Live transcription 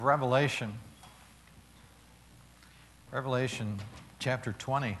Revelation chapter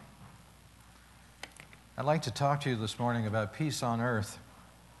 20. I'd like to talk to you this morning about peace on earth.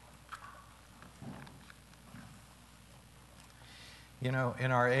 You know,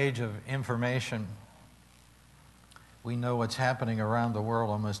 in our age of information, we know what's happening around the world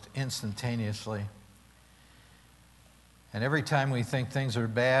almost instantaneously. And every time we think things are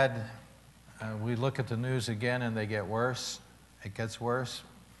bad, we look at the news again and they get worse. It gets worse.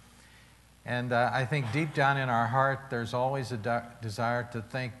 And I think deep down in our heart, there's always a desire to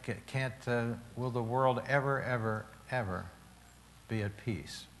think, will the world ever be at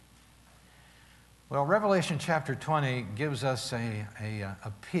peace? Well, Revelation chapter 20 gives us a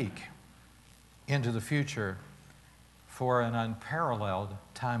peek into the future for an unparalleled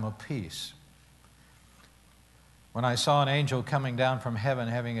time of peace. When I saw an angel coming down from heaven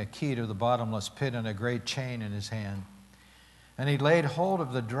having a key to the bottomless pit and a great chain in his hand, and he laid hold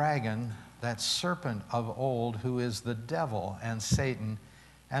of the dragon, that serpent of old, who is the devil and Satan,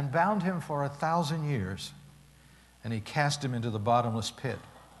 and bound him for 1,000 years. And he cast him into the bottomless pit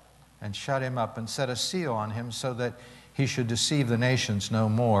and shut him up and set a seal on him so that he should deceive the nations no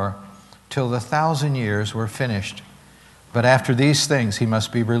more till the 1,000 years were finished. But after these things he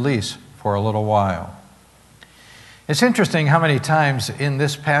must be released for a little while. It's interesting how many times in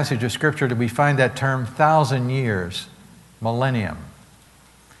this passage of Scripture do we find that term 1,000 years, millennium.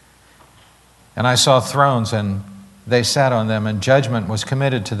 And I saw thrones, and they sat on them, and judgment was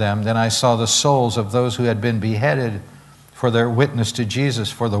committed to them. Then I saw the souls of those who had been beheaded for their witness to Jesus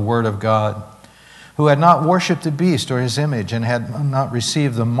for the word of God, who had not worshipped the beast or his image, and had not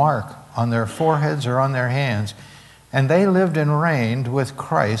received the mark on their foreheads or on their hands. And they lived and reigned with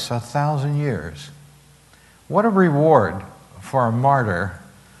Christ 1,000 years. What a reward for a martyr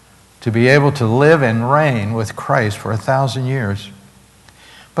to be able to live and reign with Christ for 1,000 years.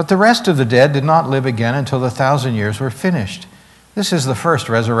 But the rest of the dead did not live again until the 1,000 years were finished. This is the first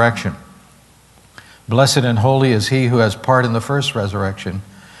resurrection. Blessed and holy is he who has part in the first resurrection.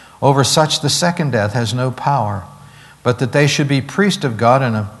 Over such the second death has no power, but that they should be priests of God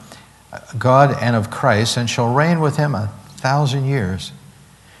and of Christ, and shall reign with him 1,000 years.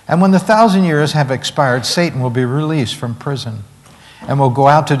 And when the 1,000 years have expired, Satan will be released from prison, and will go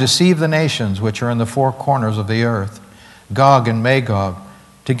out to deceive the nations which are in the four corners of the earth, Gog and Magog,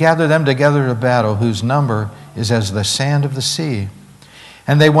 to gather them together to battle, whose number is as the sand of the sea.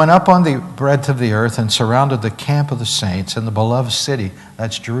 And they went up on the breadth of the earth and surrounded the camp of the saints and the beloved city,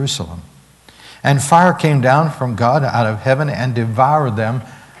 that's Jerusalem. And fire came down from God out of heaven and devoured them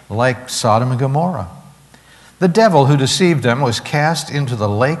like Sodom and Gomorrah. The devil who deceived them was cast into the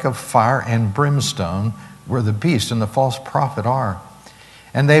lake of fire and brimstone, where the beast and the false prophet are.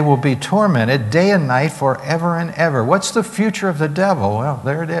 And they will be tormented day and night forever and ever. What's the future of the devil? Well,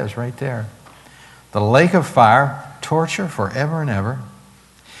 there it is right there. The lake of fire, torture forever and ever.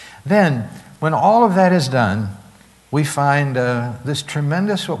 Then, when all of that is done, we find this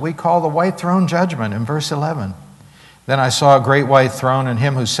tremendous, what we call the white throne judgment in verse 11. Then I saw a great white throne, and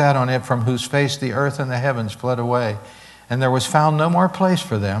him who sat on it, from whose face the earth and the heavens fled away. And there was found no more place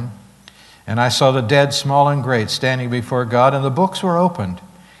for them. And I saw the dead, small and great, standing before God, and the books were opened.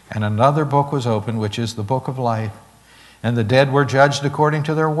 And another book was opened, which is the book of life. And the dead were judged according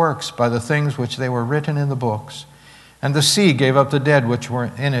to their works, by the things which they were written in the books. And the sea gave up the dead which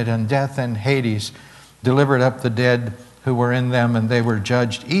were in it, and death and Hades delivered up the dead who were in them, and they were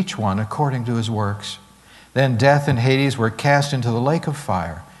judged each one according to his works. Then death and Hades were cast into the lake of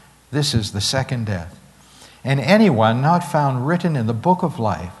fire. This is the second death. And anyone not found written in the book of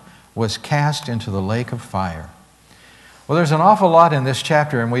life was cast into the lake of fire. Well, there's an awful lot in this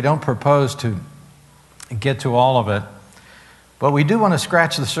chapter, and we don't propose to get to all of it. But we do want to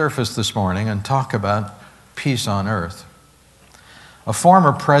scratch the surface this morning and talk about peace on earth. A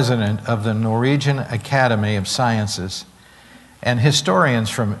former president of the Norwegian Academy of Sciences and historians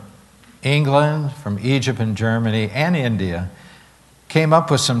from England, from Egypt and Germany and India came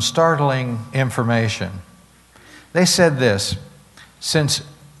up with some startling information. They said this: since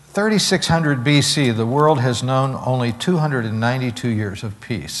 3600 BC, the world has known only 292 years of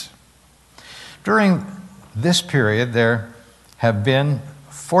peace. During this period, there have been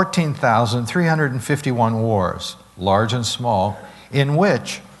 14,351 wars, large and small, in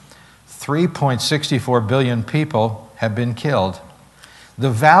which 3.64 billion people have been killed.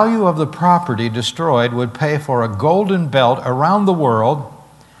 The value of the property destroyed would pay for a golden belt around the world,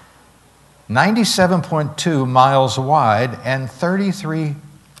 97.2 miles wide and 33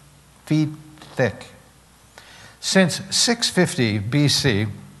 feet thick. Since 650 BC,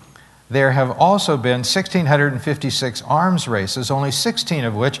 there have also been 1,656 arms races, only 16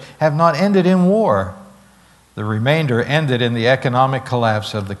 of which have not ended in war. The remainder ended in the economic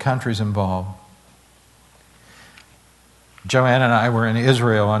collapse of the countries involved. Joanne and I were in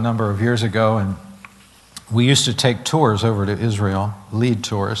Israel a number of years ago, and we used to take tours over to Israel, lead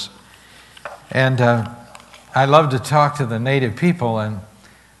tours. And I loved to talk to the native people, and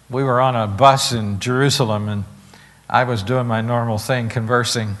we were on a bus in Jerusalem, and I was doing my normal thing,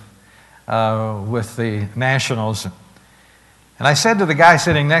 conversing with the nationals. And I said to the guy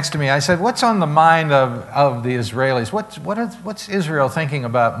sitting next to me, I said, what's on the mind of the Israelis? What's Israel thinking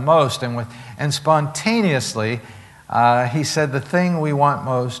about most? And spontaneously, he said, the thing we want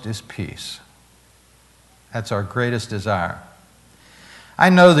most is peace. That's our greatest desire. I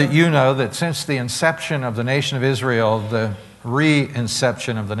know that you know that since the inception of the nation of Israel, the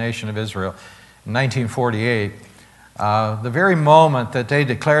re-inception of the nation of Israel in 1948, the very moment that they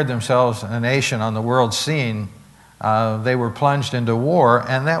declared themselves a nation on the world scene, they were plunged into war,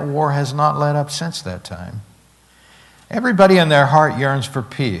 and that war has not let up since that time. Everybody in their heart yearns for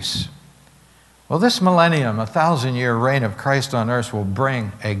peace. Well, this millennium, 1,000-year reign of Christ on earth, will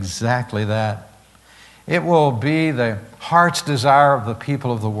bring exactly that. It will be the heart's desire of the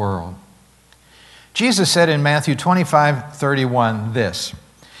people of the world. Jesus said in Matthew 25:31 this,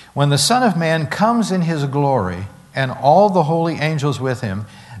 when the Son of Man comes in his glory and all the holy angels with him,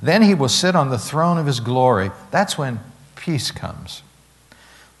 then he will sit on the throne of his glory. That's when peace comes.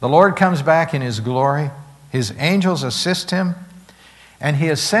 The Lord comes back in his glory. His angels assist him, and he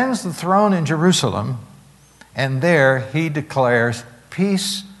ascends the throne in Jerusalem, and there he declares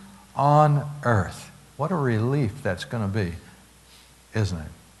peace on earth. What a relief that's going to be, isn't it?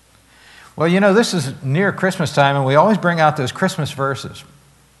 Well, you know, this is near Christmas time, and we always bring out those Christmas verses.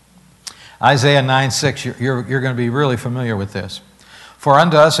 Isaiah 9:6, you're going to be really familiar with this. For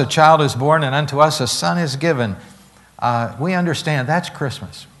unto us a child is born, and unto us a son is given. We understand that's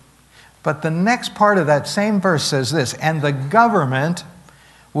Christmas. But the next part of that same verse says this, and the government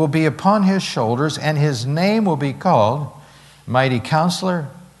will be upon his shoulders, and his name will be called Mighty Counselor,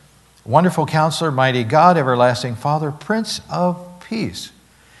 Wonderful Counselor, Mighty God, Everlasting Father, Prince of Peace.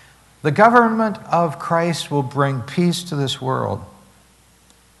 The government of Christ will bring peace to this world.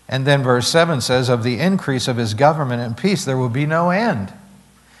 And then verse 7 says, of the increase of his government and peace, there will be no end.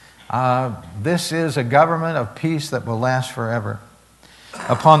 This is a government of peace that will last forever.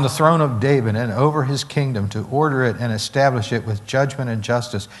 Upon the throne of David and over his kingdom, to order it and establish it with judgment and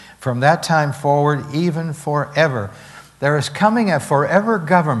justice from that time forward, even forever. There is coming a forever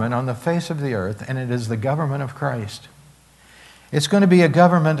government on the face of the earth, and it is the government of Christ. It's going to be a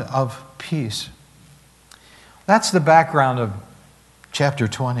government of peace. That's the background of chapter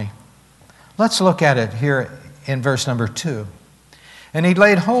 20. Let's look at it here in verse number 2. And he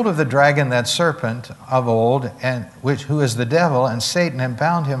laid hold of the dragon, that serpent of old, who is the devil and Satan, and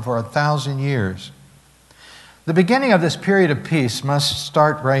bound him for 1,000 years. The beginning of this period of peace must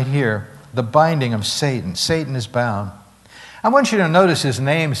start right here, the binding of Satan. Satan is bound. I want you to notice his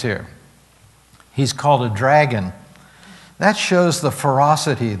names here. He's called a dragon. That shows the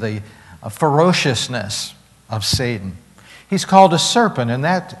ferocity, the ferociousness of Satan. He's called a serpent, and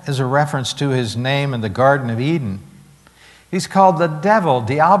that is a reference to his name in the Garden of Eden. He's called the devil,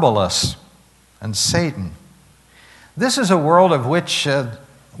 Diabolus, and Satan. This is a world of which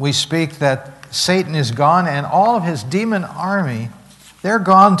we speak that Satan is gone, and all of his demon army, they're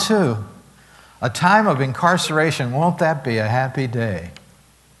gone too. A time of incarceration, won't that be a happy day?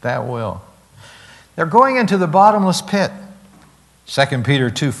 That will. They're going into the bottomless pit. 2 Peter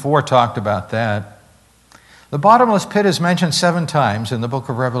 2:4 talked about that. The bottomless pit is mentioned 7 times in the book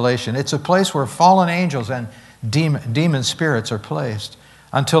of Revelation. It's a place where fallen angels and demon spirits are placed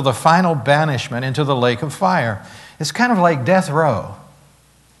until the final banishment into the lake of fire. It's kind of like death row.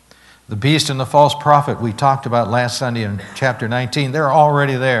 The beast and the false prophet we talked about last Sunday in chapter 19, they're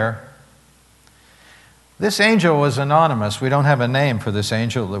already there. This angel was anonymous. We don't have a name for this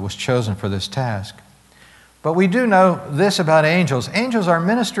angel that was chosen for this task. But we do know this about angels. Angels are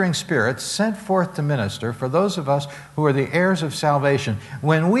ministering spirits sent forth to minister for those of us who are the heirs of salvation.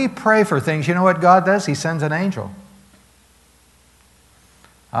 When we pray for things, you know what God does? He sends an angel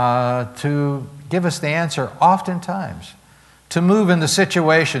to give us the answer oftentimes, to move in the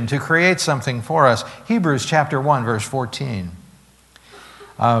situation, to create something for us. Hebrews chapter 1, verse 14.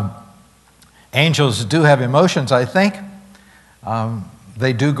 Angels do have emotions, I think.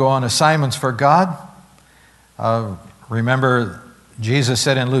 They do go on assignments for God. Remember, Jesus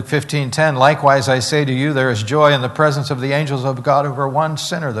said in Luke 15:10, likewise I say to you, there is joy in the presence of the angels of God over one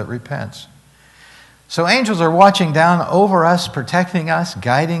sinner that repents. So angels are watching down over us, protecting us,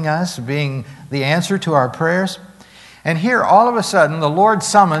 guiding us, being the answer to our prayers. And here, all of a sudden, the Lord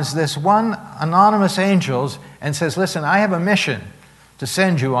summons this one anonymous angel and says, listen, I have a mission to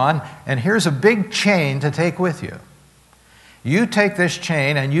send you on, and here's a big chain to take with you. You take this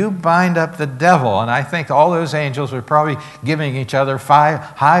chain and you bind up the devil. And I think all those angels were probably giving each other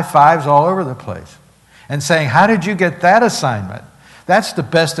high fives all over the place and saying, how did you get that assignment? That's the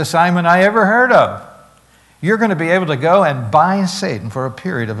best assignment I ever heard of. You're going to be able to go and bind Satan for a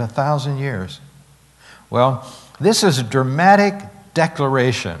period of 1,000 years. Well, this is a dramatic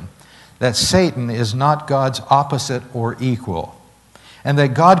declaration that Satan is not God's opposite or equal, and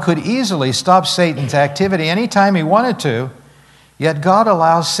that God could easily stop Satan's activity anytime he wanted to, yet God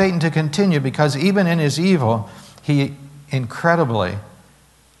allows Satan to continue because even in his evil, he incredibly,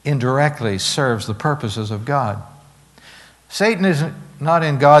 indirectly serves the purposes of God. Satan is not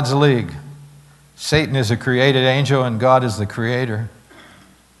in God's league. Satan is a created angel and God is the creator.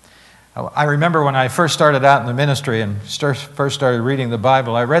 I remember when I first started out in the ministry and first started reading the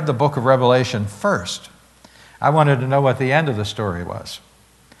Bible, I read the book of Revelation first. I wanted to know what the end of the story was.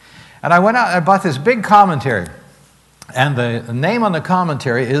 And I went out and I bought this big commentary. And the name on the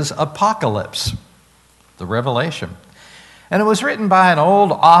commentary is Apocalypse, the Revelation. And it was written by an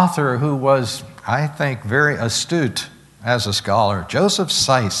old author who was, I think, very astute as a scholar, Joseph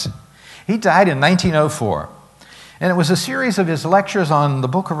Seiss. He died in 1904. And it was a series of his lectures on the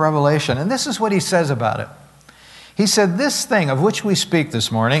book of Revelation. And this is what he says about it. He said, this thing of which we speak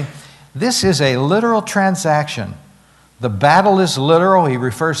this morning, this is a literal transaction. The battle is literal. He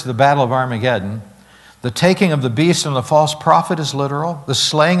refers to the battle of Armageddon. The taking of the beast and the false prophet is literal. The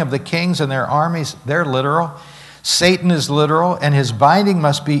slaying of the kings and their armies, they're literal. Satan is literal, and his binding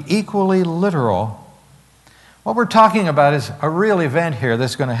must be equally literal. What we're talking about is a real event here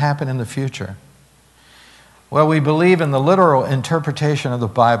that's going to happen in the future. Well, we believe in the literal interpretation of the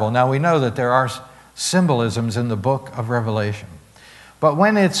Bible. Now, we know that there are symbolisms in the book of Revelation. But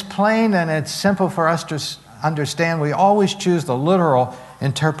when it's plain and it's simple for us to understand, we always choose the literal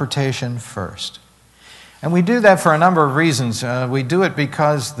interpretation first. And we do that for a number of reasons. We do it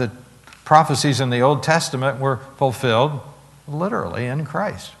because the prophecies in the Old Testament were fulfilled literally in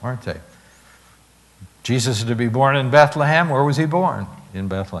Christ, weren't they? Jesus is to be born in Bethlehem. Where was he born? In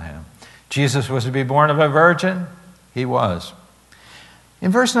Bethlehem. Jesus was to be born of a virgin. He was.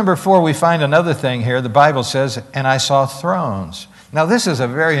 In verse number 4, we find another thing here. The Bible says, and I saw thrones. Now, this is a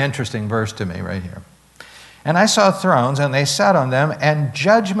very interesting verse to me right here. And I saw thrones, and they sat on them, and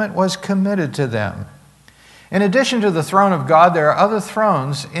judgment was committed to them. In addition to the throne of God, there are other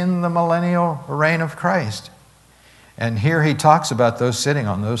thrones in the millennial reign of Christ. And here he talks about those sitting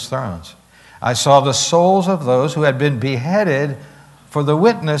on those thrones. I saw the souls of those who had been beheaded for the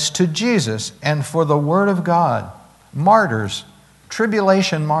witness to Jesus and for the word of God, martyrs,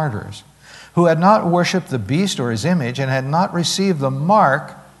 tribulation martyrs, who had not worshipped the beast or his image and had not received the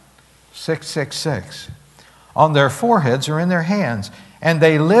mark 666 on their foreheads or in their hands. And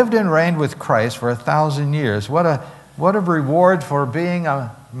they lived and reigned with Christ for 1,000 years. What a reward for being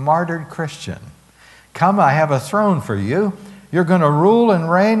a martyred Christian. Come, I have a throne for you. You're going to rule and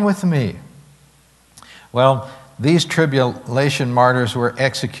reign with me. Well, these tribulation martyrs were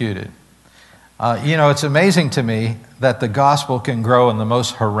executed. It's amazing to me that the gospel can grow in the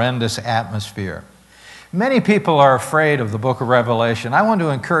most horrendous atmosphere. Many people are afraid of the book of Revelation. I want to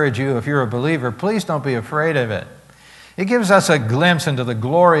encourage you, if you're a believer, please don't be afraid of it. It gives us a glimpse into the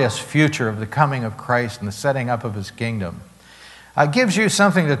glorious future of the coming of Christ and the setting up of his kingdom. It gives you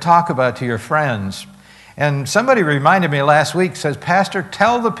something to talk about to your friends. And somebody reminded me last week, says, Pastor,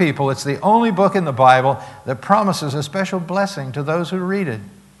 tell the people it's the only book in the Bible that promises a special blessing to those who read it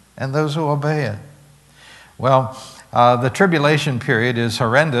and those who obey it. Well, the tribulation period is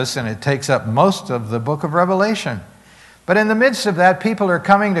horrendous, and it takes up most of the book of Revelation. But in the midst of that, people are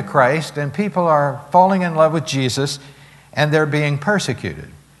coming to Christ, and people are falling in love with Jesus, and they're being persecuted.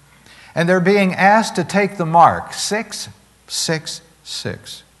 And they're being asked to take the mark,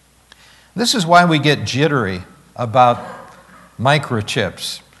 666. This is why we get jittery about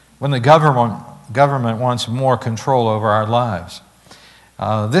microchips when the government wants more control over our lives.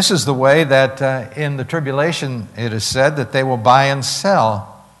 This is the way that in the tribulation it is said that they will buy and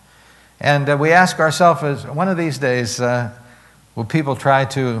sell. And we ask ourselves, one of these days, will people try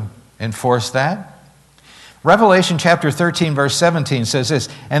to enforce that? Revelation chapter 13, verse 17 says this,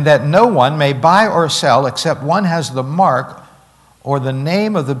 and that no one may buy or sell except one has the mark or the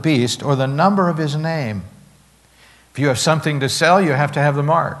name of the beast, or the number of his name. If you have something to sell, you have to have the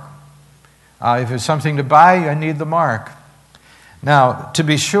mark. If there's something to buy, you need the mark. Now, to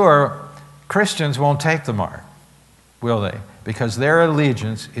be sure, Christians won't take the mark, will they? Because their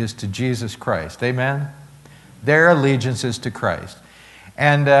allegiance is to Jesus Christ. Amen? Their allegiance is to Christ.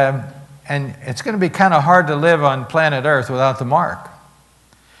 And it's going to be kind of hard to live on planet Earth without the mark.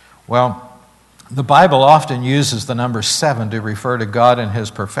 Well, the Bible often uses the number 7 to refer to God and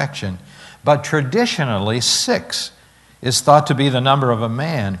His perfection, but traditionally 6 is thought to be the number of a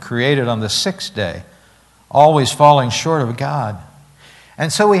man created on the 6th day, always falling short of God.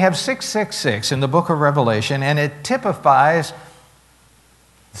 And so we have 666 in the book of Revelation, and it typifies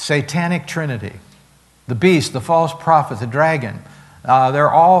the satanic trinity. The beast, the false prophet, the dragon, they're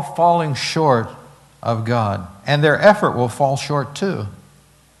all falling short of God, and their effort will fall short too.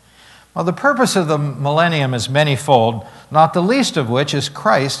 Well, the purpose of the millennium is manifold, not the least of which is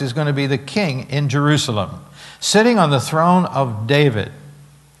Christ is going to be the king in Jerusalem, sitting on the throne of David.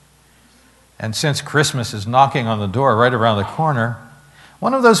 And since Christmas is knocking on the door right around the corner,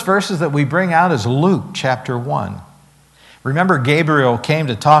 one of those verses that we bring out is Luke chapter 1. Remember, Gabriel came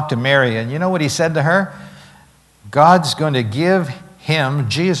to talk to Mary, and you know what he said to her? God's going to give him,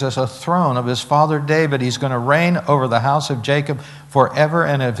 Jesus, a throne of his father David. He's going to reign over the house of Jacob forever,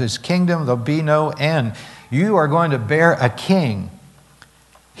 and of his kingdom there'll be no end. You are going to bear a king.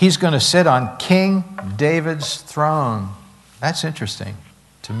 He's going to sit on King David's throne. That's interesting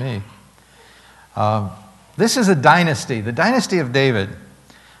to me. This is a dynasty. The dynasty of David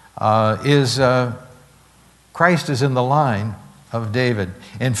Christ is in the line of David.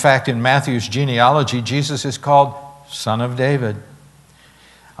 In fact, in Matthew's genealogy, Jesus is called Son of David.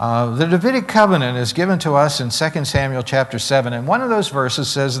 The Davidic covenant is given to us in 2 Samuel chapter 7, and one of those verses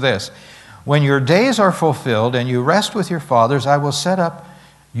says this: when your days are fulfilled and you rest with your fathers, I will set up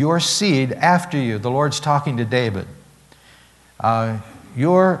your seed after you. The Lord's talking to David. The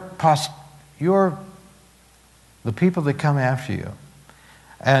people that come after you,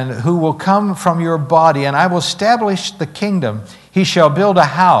 and who will come from your body, and I will establish the kingdom. He shall build a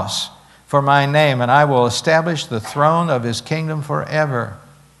house for my name, and I will establish the throne of his kingdom forever.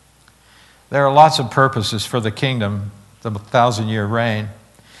 There are lots of purposes for the kingdom, the 1,000-year reign.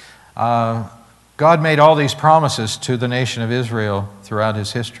 God made all these promises to the nation of Israel throughout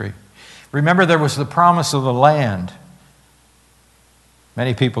his history. Remember, there was the promise of the land.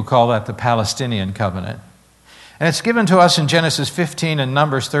 Many people call that the Palestinian covenant. And it's given to us in Genesis 15 and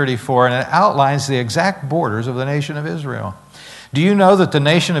Numbers 34, and it outlines the exact borders of the nation of Israel. Do you know that the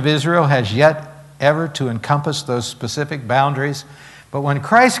nation of Israel has yet ever to encompass those specific boundaries? But when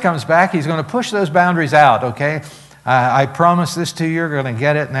Christ comes back, he's going to push those boundaries out, okay? I promise this to you, you're going to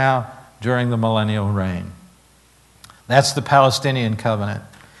get it now during the millennial reign. That's the Palestinian covenant.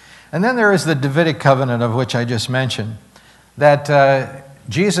 And then there is the Davidic covenant of which I just mentioned, that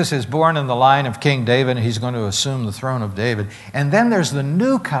Jesus is born in the line of King David, and he's going to assume the throne of David. And then there's the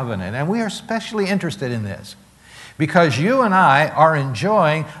new covenant, and we are especially interested in this because you and I are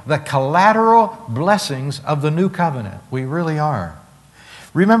enjoying the collateral blessings of the new covenant. We really are.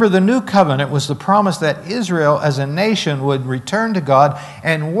 Remember, the new covenant was the promise that Israel as a nation would return to God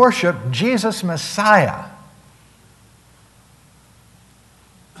and worship Jesus Messiah.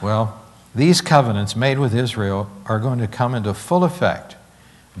 Well, these covenants made with Israel are going to come into full effect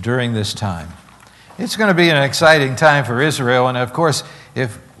during this time. It's going to be an exciting time for Israel, and of course,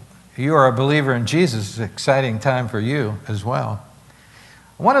 if you are a believer in Jesus, it's an exciting time for you as well.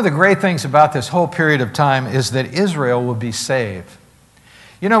 One of the great things about this whole period of time is that Israel will be saved.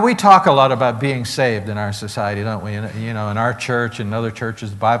 You know, we talk a lot about being saved in our society, don't we? You know, in our church and other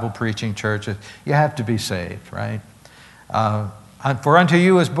churches, Bible preaching churches, you have to be saved, right? For unto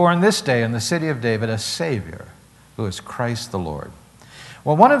you is born this day in the city of David a Savior, who is Christ the Lord.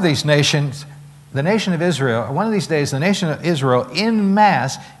 Well, one of these nations, the nation of Israel, one of these days, the nation of Israel en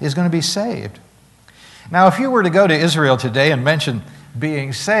masse is going to be saved. Now, if you were to go to Israel today and mention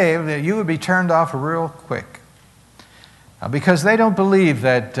being saved, you would be turned off real quick. Because they don't believe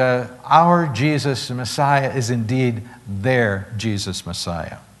that our Jesus Messiah is indeed their Jesus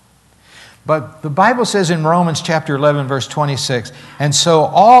Messiah. But the Bible says in Romans chapter 11, verse 26, and so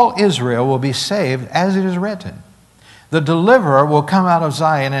all Israel will be saved as it is written. The deliverer will come out of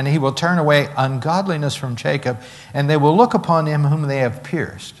Zion, and he will turn away ungodliness from Jacob, and they will look upon him whom they have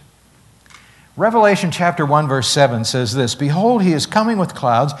pierced. Revelation chapter 1, verse 7 says this, behold, he is coming with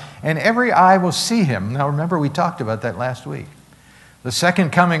clouds, and every eye will see him. Now remember, we talked about that last week. The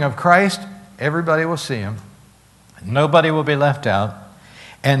second coming of Christ, everybody will see him. Nobody will be left out.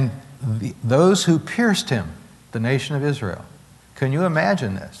 And those who pierced him, the nation of Israel. Can you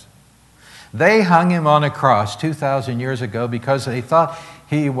imagine this? They hung him on a cross 2,000 years ago because they thought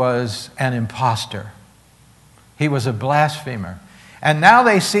he was an imposter. He was a blasphemer. And now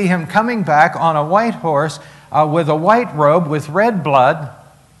they see him coming back on a white horse with a white robe with red blood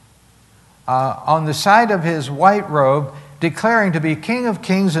on the side of his white robe, declaring to be King of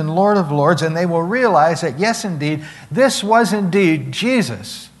Kings and Lord of Lords. And they will realize that, yes, indeed, this was indeed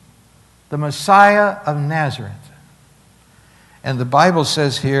Jesus, the Messiah of Nazareth. And the Bible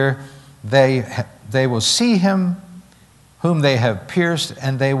says here, they will see him whom they have pierced,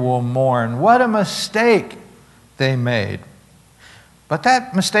 and they will mourn. What a mistake they made. But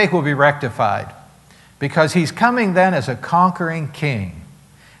that mistake will be rectified, because he's coming then as a conquering king.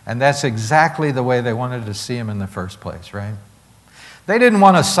 And that's exactly the way they wanted to see him in the first place, right? They didn't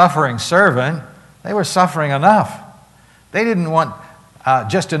want a suffering servant. They were suffering enough. They didn't want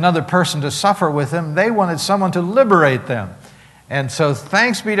just another person to suffer with them. They wanted someone to liberate them. And so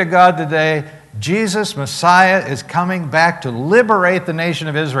thanks be to God today, Jesus, Messiah, is coming back to liberate the nation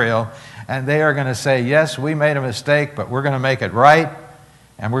of Israel. And they are going to say, yes, we made a mistake, but we're going to make it right.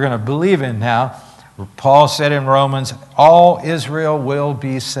 And we're going to believe in now. Paul said in Romans, all Israel will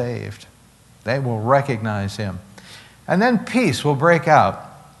be saved. They will recognize him. And then peace will break out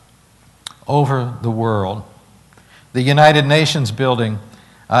over the world. The United Nations building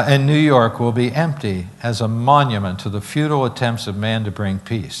in New York will be empty as a monument to the futile attempts of man to bring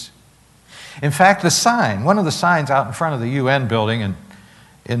peace. In fact, one of the signs out in front of the UN building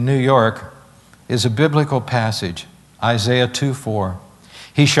in New York is a biblical passage, Isaiah 2:4.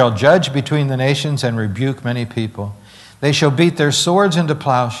 He shall judge between the nations and rebuke many people. They shall beat their swords into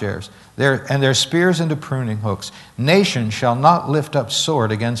plowshares and their spears into pruning hooks. Nation shall not lift up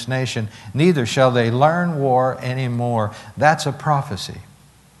sword against nation, neither shall they learn war anymore. That's a prophecy.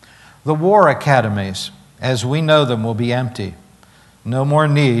 The war academies, as we know them, will be empty. No more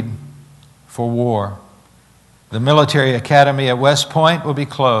need for war. The military academy at West Point will be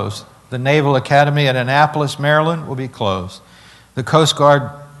closed. The Naval Academy at Annapolis, Maryland will be closed. The Coast Guard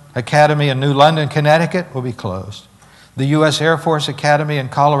Academy in New London, Connecticut will be closed. The U.S. Air Force Academy in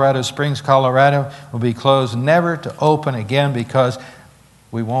Colorado Springs, Colorado will be closed, never to open again, because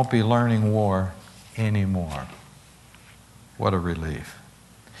we won't be learning war anymore. What a relief.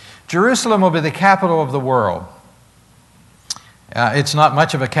 Jerusalem will be the capital of the world. It's not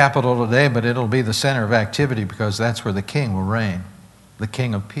much of a capital today, but it'll be the center of activity, because that's where the king will reign, the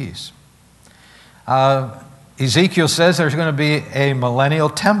King of Peace. Ezekiel says there's going to be a millennial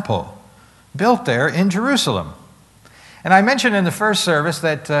temple built there in Jerusalem. And I mentioned in the first service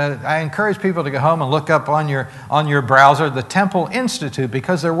that I encourage people to go home and look up on your browser the Temple Institute,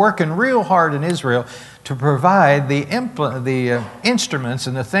 because they're working real hard in Israel to provide the instruments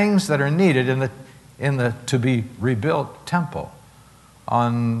and the things that are needed in the to be rebuilt temple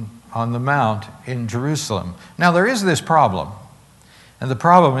on the mount in Jerusalem. Now there is this problem. And the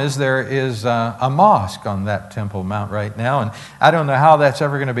problem is there is a mosque on that Temple Mount right now. And I don't know how that's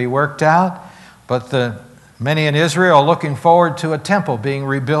ever going to be worked out. But many in Israel are looking forward to a temple being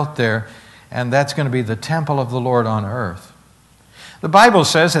rebuilt there. And that's going to be the temple of the Lord on earth. The Bible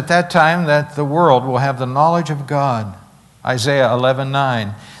says at that time that the world will have the knowledge of God. Isaiah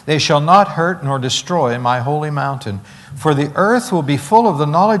 11:9. They shall not hurt nor destroy my holy mountain. For the earth will be full of the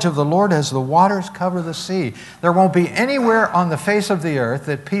knowledge of the Lord as the waters cover the sea. There won't be anywhere on the face of the earth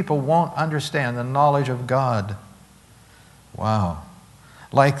that people won't understand the knowledge of God. Wow.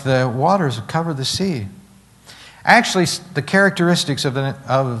 Like the waters cover the sea. Actually, the characteristics of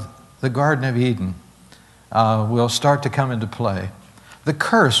the Garden of Eden will start to come into play. The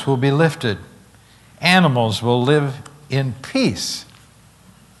curse will be lifted. Animals will live in peace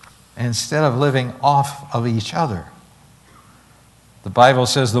instead of living off of each other. The Bible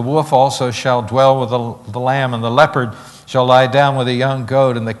says the wolf also shall dwell with the lamb, and the leopard shall lie down with a young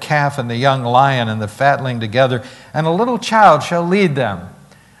goat, and the calf and the young lion and the fatling together, and a little child shall lead them.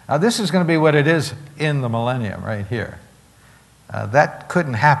 Now this is going to be what it is in the millennium right here. That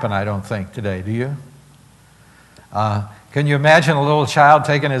couldn't happen, I don't think, today, do you? Can you imagine a little child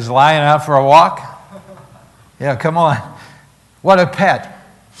taking his lion out for a walk? Yeah, come on. What a pet.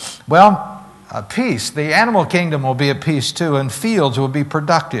 Well, peace. The animal kingdom will be at peace too, and fields will be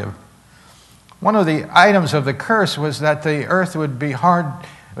productive. One of the items of the curse was that the earth would be hard.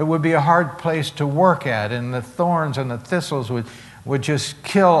 It would be a hard place to work at, and the thorns and the thistles would just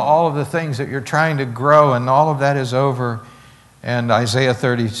kill all of the things that you're trying to grow, and all of that is over. And Isaiah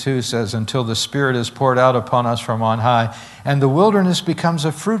 32 says, until the Spirit is poured out upon us from on high, and the wilderness becomes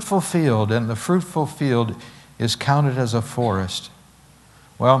a fruitful field, and the fruitful field is counted as a forest.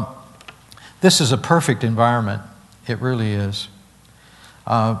 Well, this is a perfect environment. It really is.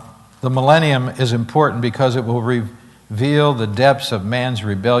 The millennium is important because it will reveal the depths of man's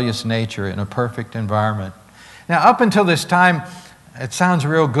rebellious nature in a perfect environment. Now, up until this time, It sounds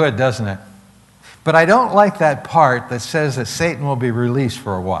real good, doesn't it? But I don't like that part that says that Satan will be released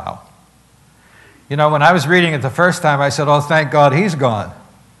for a while. You know, when I was reading it the first time, I said, oh, thank God he's gone.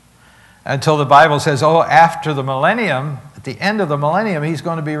 Until the Bible says, oh, after the millennium, at the end of the millennium, he's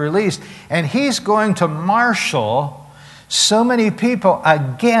going to be released. And he's going to marshal so many people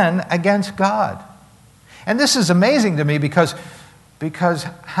again against God. And this is amazing to me because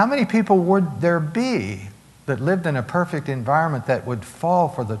how many people would there be that lived in a perfect environment that would fall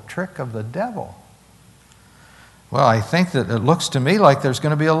for the trick of the devil? Well, I think that it looks to me like there's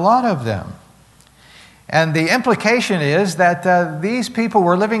going to be a lot of them. And the implication is that these people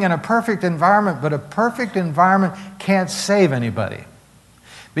were living in a perfect environment, but a perfect environment can't save anybody.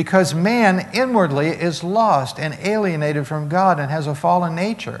 Because man inwardly is lost and alienated from God and has a fallen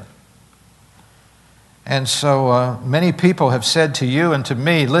nature. And so many people have said to you and to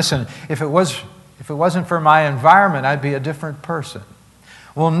me, listen, if it wasn't for my environment, I'd be a different person.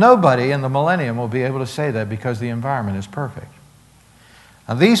 Well, nobody in the millennium will be able to say that because the environment is perfect.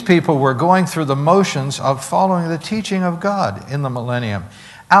 Now, these people were going through the motions of following the teaching of God in the millennium.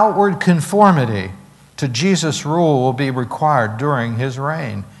 Outward conformity to Jesus' rule will be required during his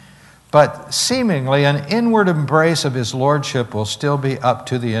reign. But seemingly an inward embrace of his lordship will still be up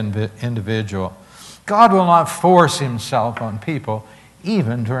to the individual. God will not force himself on people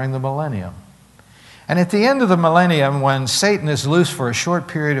even during the millennium. And at the end of the millennium, when Satan is loose for a short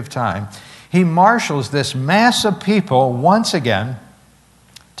period of time, he marshals this mass of people once again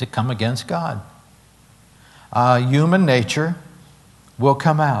to come against God. Human nature will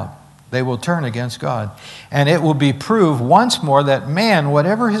come out. They will turn against God. And it will be proved once more that man,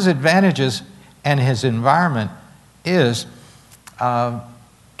 whatever his advantages and his environment is,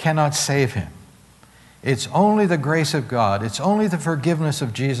 cannot save him. It's only the grace of God. It's only the forgiveness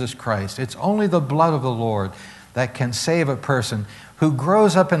of Jesus Christ. It's only the blood of the Lord that can save a person who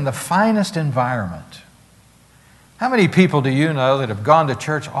grows up in the finest environment. How many people do you know that have gone to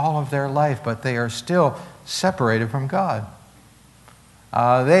church all of their life, but they are still separated from God?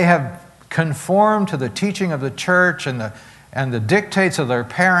 They have conformed to the teaching of the church and the dictates of their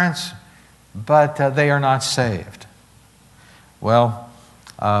parents, but they are not saved. Well,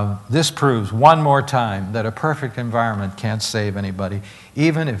 this proves one more time that a perfect environment can't save anybody,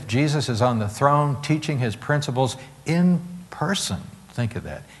 even if Jesus is on the throne teaching his principles in person. Think of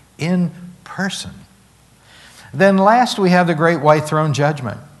that, in person. Then last we have the great white throne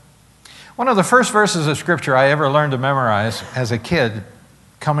judgment. One of the first verses of Scripture I ever learned to memorize as a kid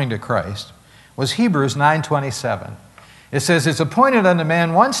coming to Christ was Hebrews 9:27. It says, it's appointed unto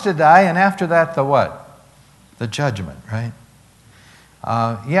man once to die, and after that the what? The judgment, right?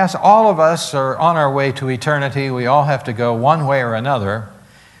 Yes, all of us are on our way to eternity. We all have to go one way or another,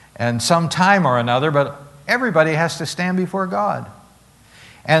 and some time or another, but everybody has to stand before God.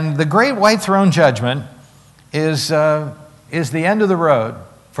 And the great white throne judgment is the end of the road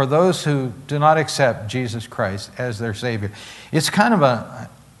for those who do not accept Jesus Christ as their Savior. It's kind of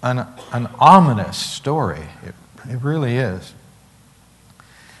an ominous story. It really is.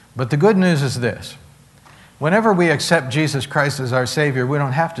 But the good news is this. Whenever we accept Jesus Christ as our Savior, we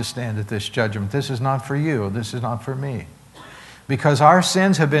don't have to stand at this judgment. This is not for you. This is not for me. Because our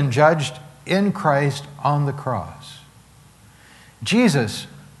sins have been judged in Christ on the cross. Jesus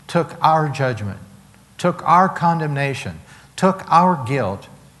took our judgment, took our condemnation, took our guilt,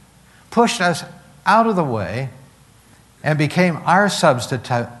 pushed us out of the way, and became our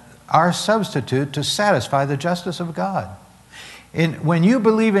substitute to satisfy the justice of God. When you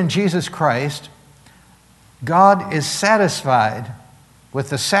believe in Jesus Christ, God is satisfied with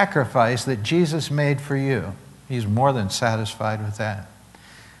the sacrifice that Jesus made for you. He's more than satisfied with that.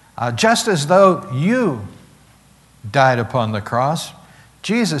 Just as though you died upon the cross,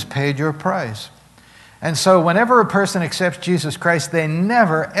 Jesus paid your price. And so whenever a person accepts Jesus Christ, they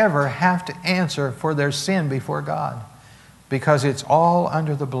never, ever have to answer for their sin before God, because it's all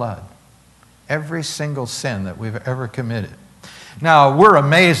under the blood. Every single sin that we've ever committed. Now, we're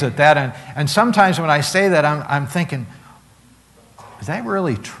amazed at that, and sometimes when I say that, I'm thinking, is that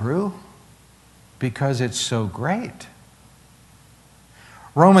really true? Because it's so great.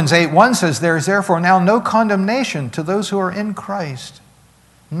 Romans 8:1 says, there is therefore now no condemnation to those who are in Christ.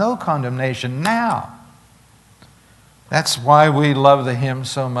 No condemnation now. That's why we love the hymn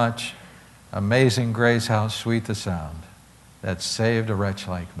so much. Amazing grace, how sweet the sound that saved a wretch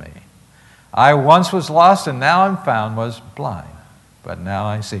like me. I once was lost and now I'm found, was blind, but now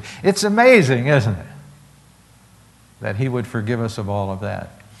I see. It's amazing, isn't it? That he would forgive us of all of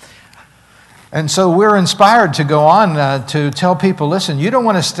that. And so we're inspired to go on to tell people, listen, you don't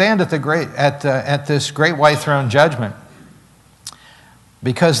want to stand at this great white throne judgment.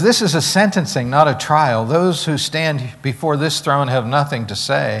 Because this is a sentencing, not a trial. Those who stand before this throne have nothing to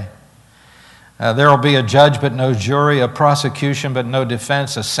say. There will be a judge but no jury, a prosecution but no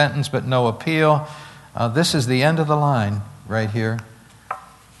defense, a sentence but no appeal. This is the end of the line right here.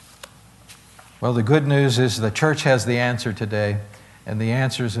 Well, the good news is the church has the answer today, and the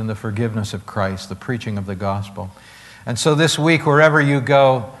answer is in the forgiveness of Christ, the preaching of the gospel. And so this week, wherever you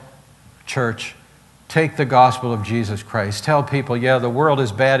go, church, take the gospel of Jesus Christ. Tell people, yeah, the world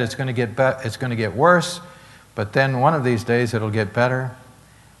is bad, it's going to get worse, but then one of these days it'll get better,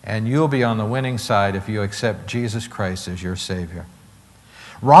 and you'll be on the winning side if you accept Jesus Christ as your Savior.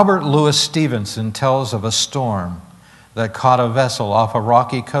 Robert Louis Stevenson tells of a storm that caught a vessel off a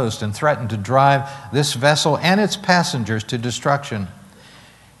rocky coast and threatened to drive this vessel and its passengers to destruction.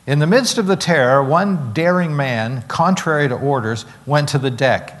 In the midst of the terror, one daring man, contrary to orders, went to the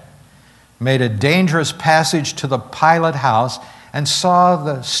deck, made a dangerous passage to the pilot house, and saw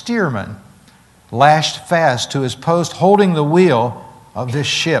the steersman lashed fast to his post, holding the wheel of this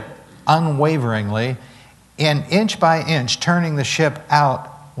ship unwaveringly, and inch by inch turning the ship out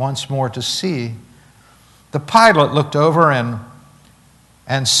once more to sea. The pilot looked over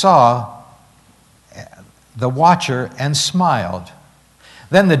and saw the watcher and smiled.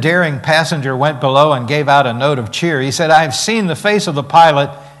 Then the daring passenger went below and gave out a note of cheer. He said, "I've seen the face of the pilot,"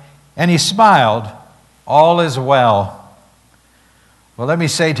 and he smiled. "All is well." Well, let me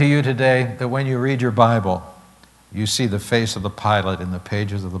say to you today that when you read your Bible, you see the face of the pilot in the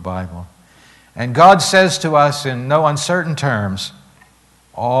pages of the Bible. And God says to us in no uncertain terms,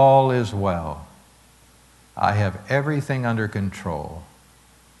 "All is well. I have everything under control.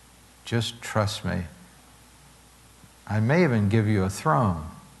 Just trust me. I may even give you a throne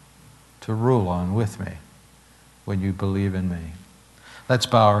to rule on with me when you believe in me." Let's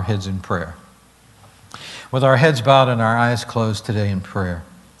bow our heads in prayer. With our heads bowed and our eyes closed today in prayer,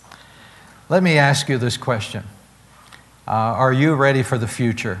 let me ask you this question. Are you ready for the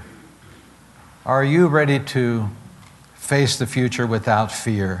future? Are you ready to face the future without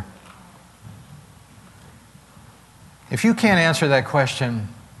fear? If you can't answer that question,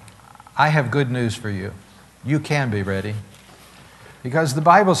 I have good news for you. You can be ready. Because the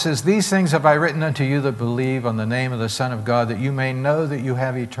Bible says, "These things have I written unto you that believe on the name of the Son of God, that you may know that you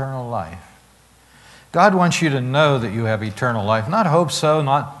have eternal life." God wants you to know that you have eternal life. Not hope so,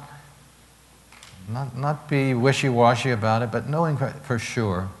 not be wishy-washy about it, but knowing for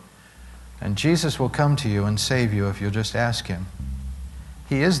sure. And Jesus will come to you and save you if you'll just ask Him.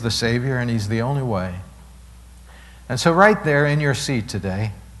 He is the Savior, and He's the only way. And so right there in your seat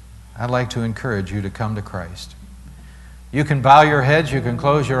today, I'd like to encourage you to come to Christ. You can bow your heads, you can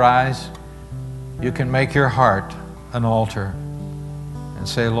close your eyes, you can make your heart an altar and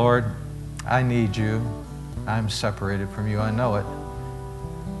say, "Lord, I need you. I'm separated from you. I know it.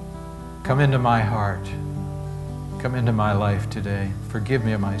 Come into my heart. Come into my life today. Forgive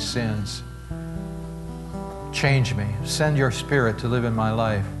me of my sins. Change me. Send your Spirit to live in my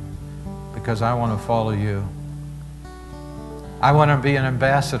life because I want to follow you. I want to be an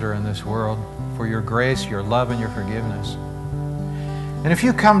ambassador in this world for your grace, your love, and your forgiveness." And if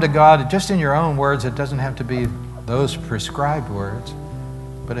you come to God just in your own words, it doesn't have to be those prescribed words.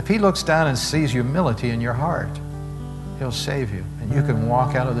 But if He looks down and sees humility in your heart, He'll save you. And you can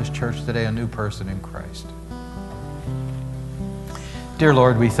walk out of this church today a new person in Christ. Dear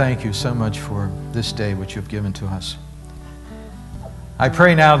Lord, we thank you so much for this day which you've given to us. I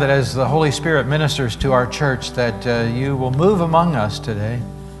pray now that as the Holy Spirit ministers to our church, that you will move among us today.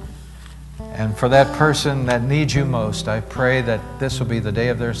 And for that person that needs you most, I pray that this will be the day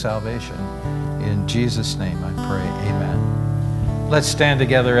of their salvation. In Jesus' name I pray, amen. Let's stand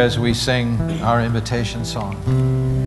together as we sing our invitation song.